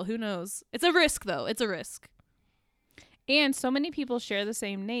space still. Who knows? It's a risk though. It's a risk. And so many people share the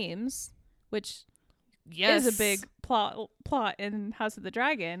same names, which Yes. is a big plot in House of the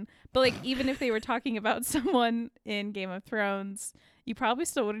Dragon. But like, even if they were talking about someone in Game of Thrones, you probably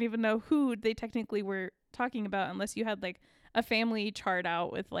still wouldn't even know who they technically were talking about unless you had like a family chart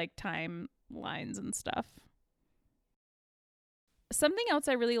out with like timelines and stuff. Something else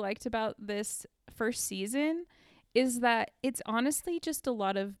I really liked about this first season is that it's honestly just a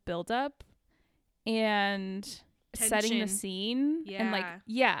lot of buildup and setting the Tension. scene. And like,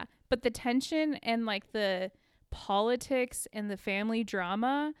 yeah, but the tension and like the politics and the family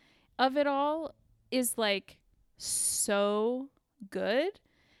drama of it all is like so good.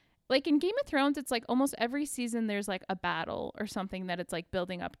 Like in Game of Thrones, it's like almost every season there's like a battle or something that it's like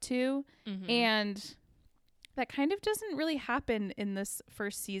building up to. Mhm. And that kind of doesn't really happen in this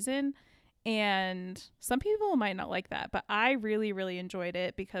first season. And some people might not like that, but I really, really enjoyed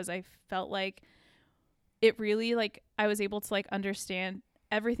it because I felt like it really, like, I was able to like understand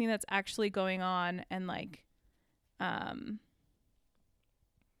everything that's actually going on. And like,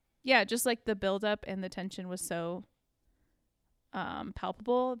 yeah, just like the buildup and the tension was so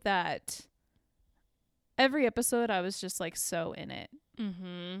palpable that every episode I was just like so in it.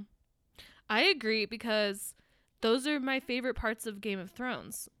 Mhm. I agree, because those are my favorite parts of Game of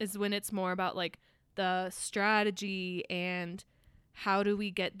Thrones, is when it's more about like the strategy and how do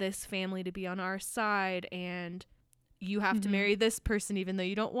we get this family to be on our side, and you have to marry this person even though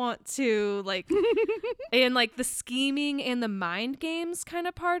you don't want to, like and like the scheming and the mind games kind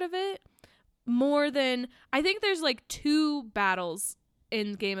of part of it, more than, I think there's like 2 battles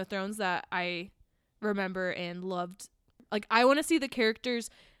in Game of Thrones that I remember and loved. Like, I want to see the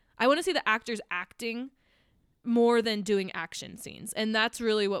actors acting more than doing action scenes, and that's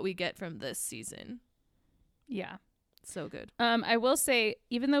really what we get from this season. Yeah. So good. I will say,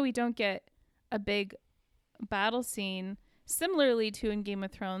 even though we don't get a big battle scene, similarly to in Game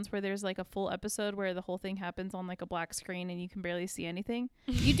of Thrones, where there's like a full episode where the whole thing happens on like a black screen and you can barely see anything,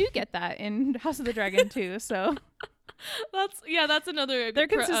 you do get that in House of the Dragon too. So that's another they're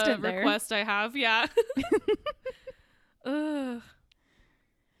consistent request I have. Yeah. Ugh.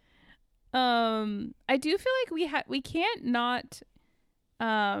 I do feel like we can't not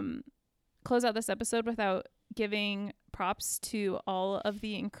close out this episode without giving props to all of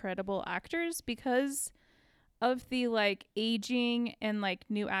the incredible actors, because of the like aging and like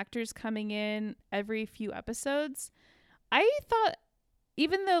new actors coming in every few episodes. I thought,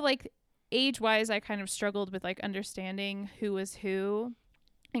 even though like age wise I kind of struggled with like understanding who was who,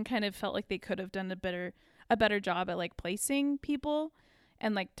 and kind of felt like they could have done a better job at like placing people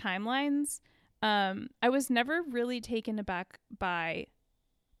and like timelines, I was never really taken aback by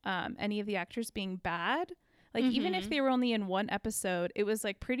any of the actors being bad. Like, even if they were only in one episode, it was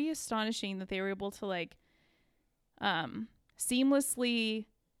like pretty astonishing that they were able to like seamlessly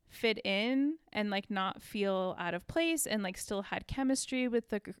fit in and like not feel out of place, and like still had chemistry with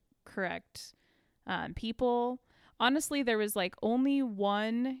the correct people. Honestly, there was like only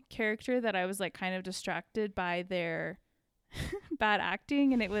one character that I was like kind of distracted by their bad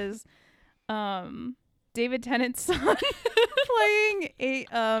acting, and it was David Tennant's son playing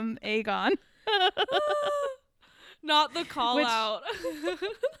Aegon. Not the call Which out.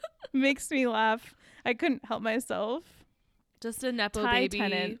 Makes me laugh. I couldn't help myself. Just a nepo Ty baby,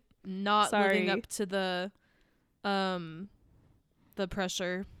 Tennant. not living Sorry. up to the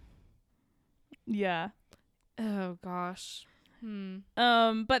pressure. Yeah. Oh gosh.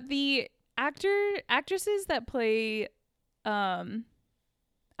 But the actresses that play Alicent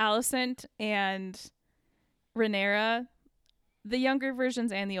and Rhaenyra, the younger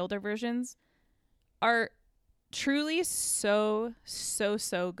versions and the older versions, are truly so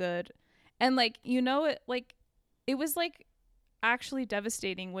good. And like, you know, it was like actually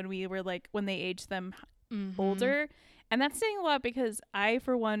devastating when we were like, when they aged them older. And that's saying a lot, because I,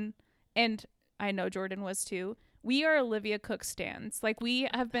 for one, and I know Jordan was too, we are Olivia Cook stans. Like, we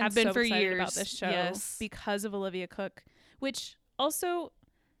have been so for excited years about this show because of Olivia Cook, which also,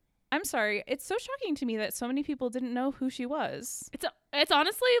 I'm sorry, it's so shocking to me that so many people didn't know who she was. It's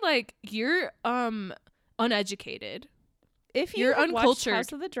honestly like, you're uneducated. If you're uncultured,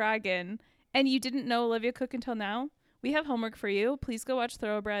 House of the Dragon and you didn't know Olivia Cook until now, we have homework for you. Please go watch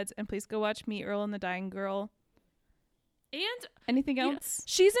Thoroughbreds, and please go watch Meet Earl and the Dying Girl. And Anything you know, else?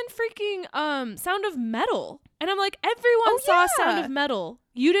 she's in freaking Sound of Metal. And I'm like, everyone saw Sound yeah. of Metal.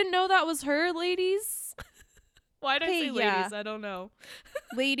 You didn't know that was her, ladies? Why did I Hey, say yeah. ladies? I don't know.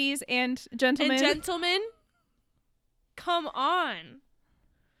 Ladies and gentlemen. And gentlemen, come on.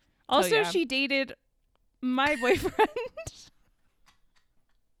 Also, yeah. she dated my boyfriend.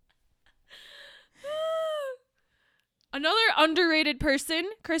 Another underrated person,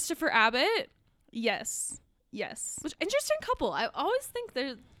 Christopher Abbott. Yes. Which interesting couple. I always think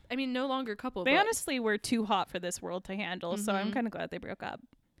they're, I mean, no longer couple. They but honestly were too hot for this world to handle, so I'm Mhm. kind of glad they broke up.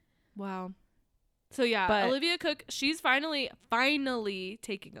 Wow. So yeah, But- Olivia Cook, she's finally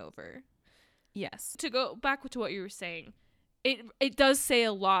taking over. Yes. To go back to what you were saying, it does say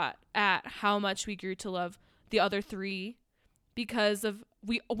a lot at how much we grew to love the other three, because of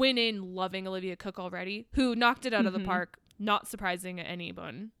we went in loving Olivia Cook already, who knocked it out of the Mhm. park, not surprising to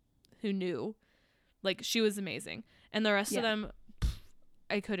anyone who knew. Like, she was amazing. And the rest of Yeah. them,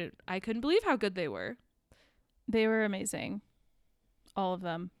 I couldn't believe how good they were. They were amazing. All of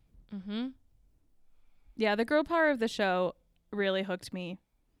them. Mm-hmm. Yeah, the girl power of the show really hooked me.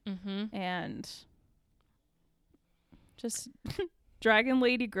 Mm-hmm. And just Dragon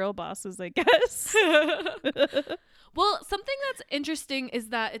Lady girl bosses, I guess. Well, something that's interesting is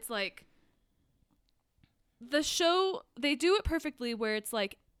that it's like the show, they do it perfectly where it's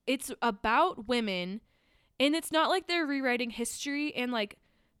like it's about women, and it's not like they're rewriting history, and like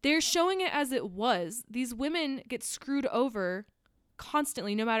they're showing it as it was. These women get screwed over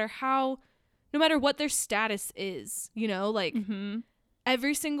constantly, no matter what their status is, you know, like Mm-hmm.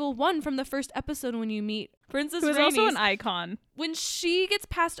 every single one from the first episode when you meet Princess Who is also Rhaenys, an icon. when she gets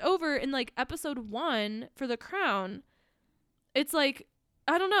passed over in like episode 1 for the crown, it's like,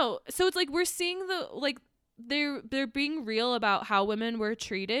 I don't know. So it's like we're seeing the, like, they're being real about how women were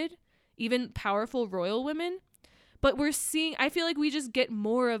treated, even powerful royal women, but we're seeing, I feel like we just get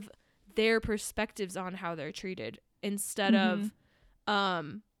more of their perspectives on how they're treated instead of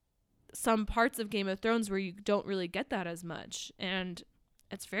some parts of Game of Thrones where you don't really get that as much, and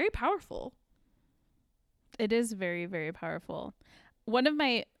it's very powerful. It is very, very powerful. One of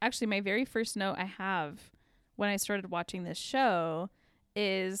my very first note I have when I started watching this show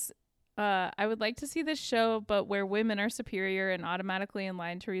is I would like to see this show, but where women are superior and automatically in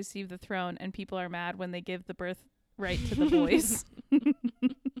line to receive the throne, and people are mad when they give the birthright to the boys.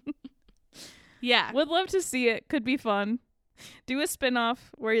 Yeah. Would love to see it. Could be fun. Do a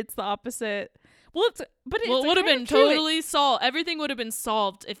spin-off where it's the opposite. Well, it would have kind been of true. totally solved. Everything would have been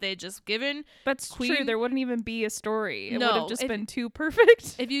solved if they had just given. That's Queen- true. There wouldn't even be a story. It would No, have just if- been too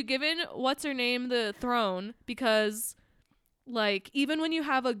perfect. If you given what's her name the throne, because like even when you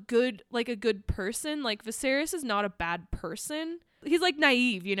have a good person, like Viserys is not a bad person. He's like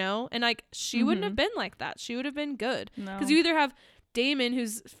naive, you know, and like she wouldn't have been like that. She would have been good. No. Because you either have Daemon,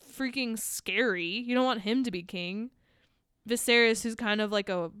 who's freaking scary. You don't want him to be king. Viserys, who's kind of like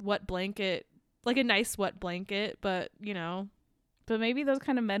a wet blanket, like a nice wet blanket, but you know. But maybe those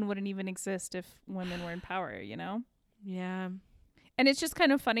kind of men wouldn't even exist if women were in power, you know? Yeah. And it's just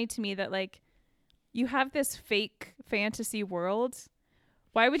kind of funny to me that, like, you have this fake fantasy world.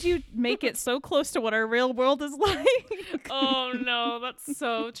 Why would you make it so close to what our real world is like? Oh no, that's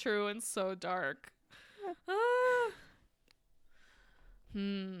so true and so dark.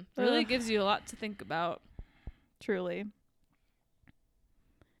 Really Ugh. gives you a lot to think about. Truly.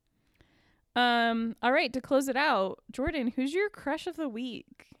 All right, to close it out, Jordan, who's your crush of the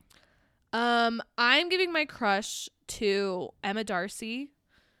week? I'm giving my crush to Emma Darcy.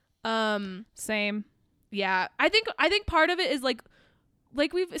 Same. Yeah, I think part of it is like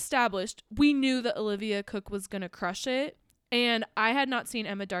we've established, we knew that Olivia Cook was gonna crush it, and I had not seen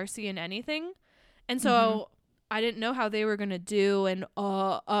Emma Darcy in anything, and so I didn't know how they were gonna do, and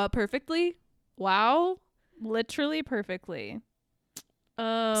perfectly. Wow. Literally perfectly.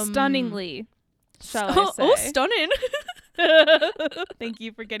 Stunningly. Stunningly, shall I say. Oh, stunning. Thank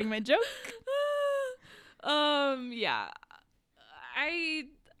you for getting my joke. Yeah.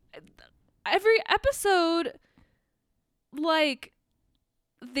 Every episode, like,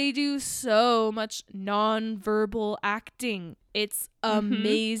 they do so much non-verbal acting. It's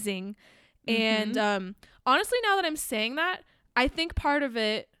amazing. And honestly, now that I'm saying that, I think part of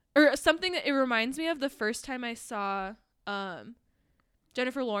it, or something that it reminds me of the first time I saw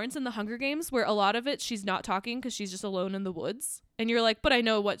Jennifer Lawrence in The Hunger Games, where a lot of it she's not talking because she's just alone in the woods, and you're like, but I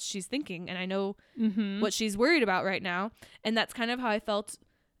know what she's thinking and I know what she's worried about right now. And that's kind of how I felt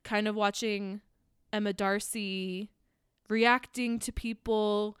kind of watching Emma Darcy reacting to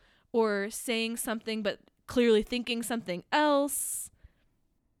people or saying something but clearly thinking something else.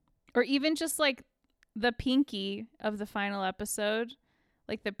 Or even just like the pinky of the final episode,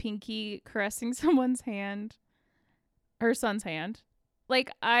 like the pinky caressing someone's hand, her son's hand,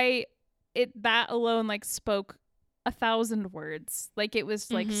 like that alone like spoke 1,000 words. Like it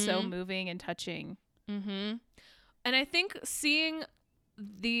was like so moving and touching. And I think seeing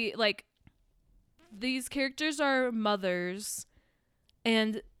the like these characters are mothers,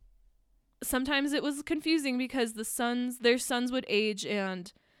 and sometimes it was confusing because their sons would age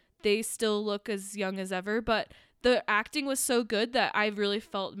and they still look as young as ever, but the acting was so good that I really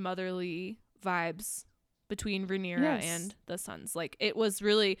felt motherly vibes between Rhaenyra and the sons. Like it was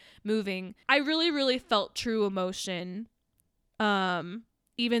really moving. I really, really felt true emotion.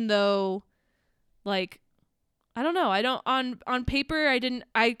 Even though like I don't know, on paper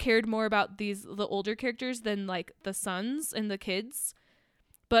I cared more about the older characters than like the sons and the kids.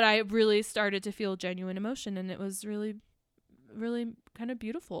 But I really started to feel genuine emotion, and it was really, really kind of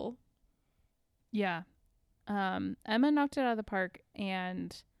beautiful. Yeah. Emma knocked it out of the park,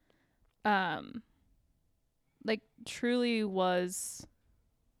 and like truly was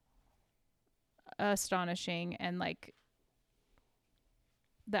astonishing, and like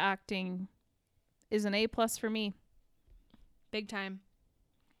the acting is an A+ for me. Big time.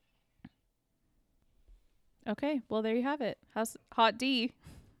 Okay, well there you have it. How's Hot D?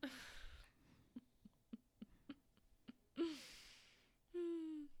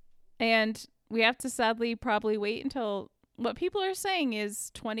 And we have to sadly probably wait until what people are saying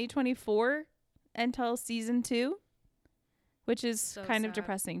is 2024 until season 2, which is So kind of sad.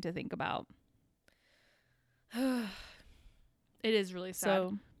 depressing to think about. It is really sad.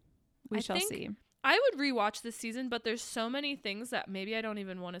 So we I shall think see. I would rewatch this season, but there's so many things that maybe I don't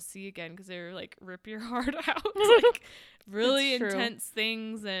even want to see again because they're like rip your heart out, like really intense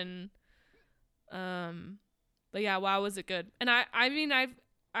things, and but yeah, wow, was it good? And I mean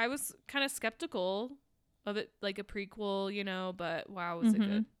I was kind of skeptical of it, like a prequel, you know, but wow, was it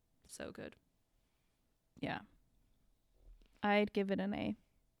good? So good. Yeah. I'd give it an A.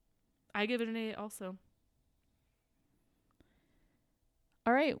 I give it an A also.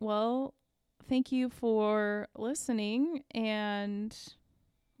 All right. Well, thank you for listening, and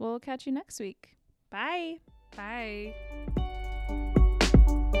we'll catch you next week. Bye. Bye.